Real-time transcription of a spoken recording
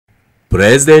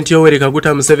Pulezidenti Yoweri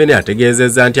Museveni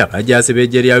ategeezezza nti Abajaasi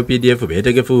b'eggye lya UPDF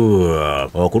beetegefu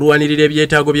okulwanirira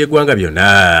ebyetaago by'eggwanga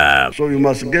byonna. So you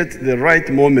must get the right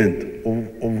moment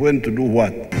of when to do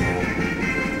what.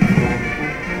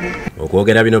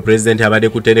 Okwogera bino Pulezidenti abadde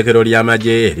ku ttendekero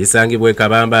ly'Amagye erisangibwa e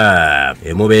Kabamba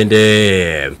e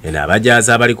Mubende.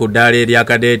 Abajaasi abali ku ddaala erya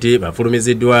kadeeti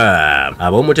bafulumiziddwa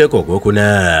ab'omuteeko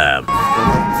ogwokuna.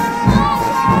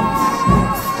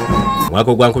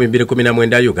 Mwaka gwa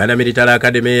 2019 Uganda Military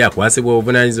Academy yakwasibwa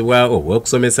obuvunaanyizibwa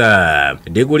obw'okusomesa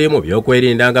Ddiguli mu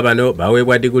byokwerinda nga bano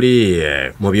baweebwa Ddiguli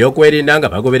mu byokwerinda nga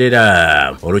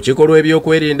bagoberera olukiiko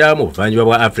lw'ebyokwerinda mu buvanjuba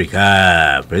bwa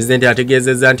Africa. Pulezidenti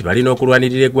ategeezezza nti balina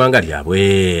okulwanirira eggwanga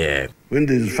lyabwe. When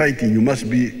there is fighting, you must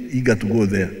be eager to go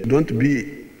there. Don't be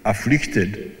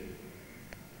afflicted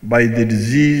by the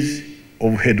disease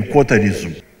of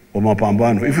headquarterism or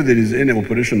mapambano. If there is any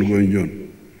operation going on,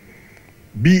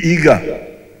 be eager.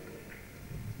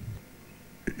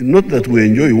 Not that we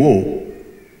enjoy war,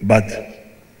 but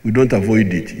we don't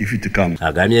avoid it if it comes.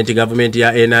 Agambye nti gavumenti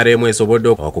ya NRM esobodde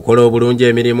okukola obulungi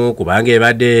emirimu kubanga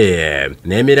ebadde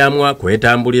n'emiramwa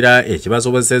kwetambulira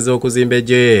ekibasobozesezza okuzimba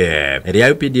eggye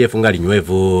erya UPDF nga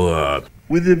linywevu.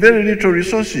 With the very little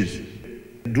resources,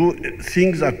 do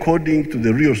things according to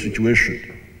the real situation.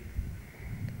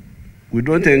 We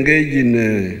don't engage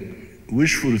in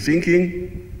wishful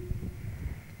thinking.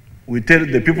 We tell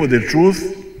the people the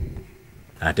truth.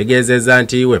 Ategeezezza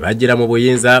nti we bajjira mu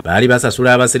buyinza baali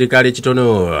basasula abasirikale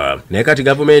kitono naye kati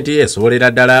gavumenti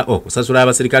esobolera ddala okusasula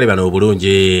abasirikale bano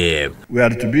obulungi. We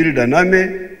are to build an army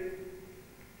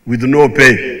with no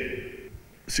pay.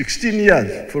 16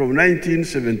 years, from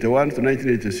 1971 to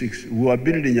 1986, we were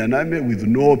building an army with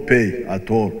no pay at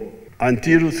all.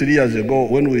 Until 3 years ago,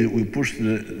 when we pushed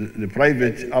the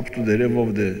private up to the level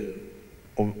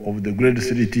of the grade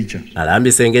 3 teacher.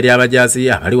 Alambise engeri Abajaasi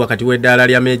abali wakati w'eddaala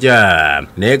lya Meja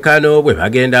ne Kano bwe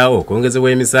bagenda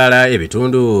okwongezebwa emisaala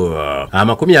ebitundu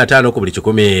 50 ku buli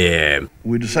 100.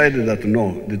 We decided that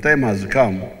no, the time has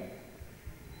come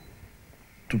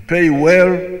to pay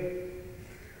well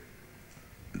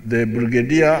the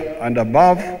brigadier and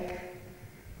above,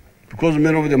 because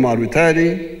many of them are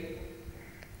retiring,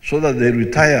 so that they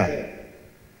retire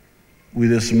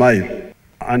with a smile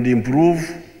and improve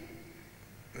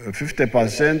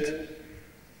 50%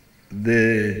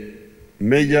 the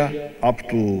major up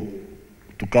to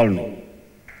Colonel.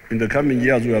 In the coming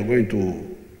years, we are going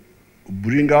to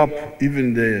bring up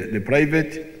even the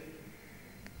private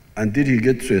until he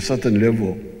gets to a certain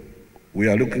level. We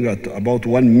are looking at about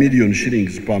 1 million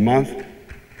shillings per month.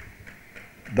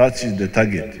 That is the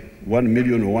target. 1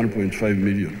 million or 1.5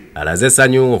 million. Alaze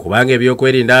essanyu okubanga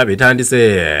ebyokwerinda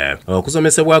bitandise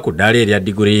okusomesebwa ku ddaala erya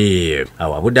Ddiguli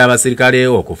awabudde abasirikale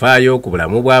okufaayo ku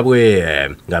bulamu bwabwe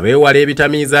nga beewala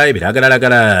ebitamiiza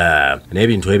ebiragalalagala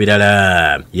n'ebintu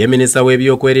ebirala. Ye minisita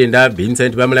w'ebyokwerinda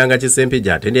Vincent Bamulanga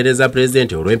Kisempija atendereza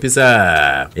Pulezidenti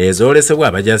olw'empisa ezoolesebwa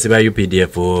Abajaasi ba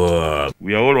UPDF.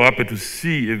 We are all happy to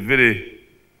see a very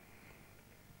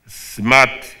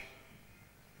smart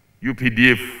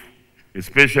UPDF,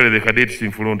 especially the cadets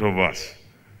in front of us.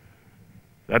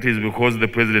 That is because the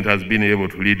president has been able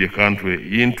to lead the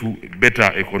country into a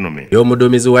better economy.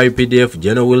 Omuduumizi wa UPDF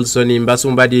General Wilson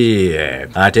Mbasumbadi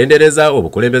atendereza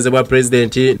obukulembeze bwa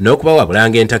presidenti n'okubawa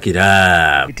bulanga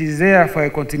entakira. It is there for a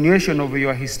continuation of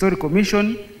your historical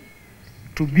mission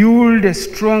to build a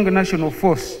strong national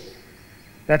force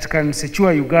that can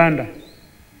secure Uganda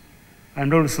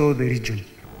and also the region.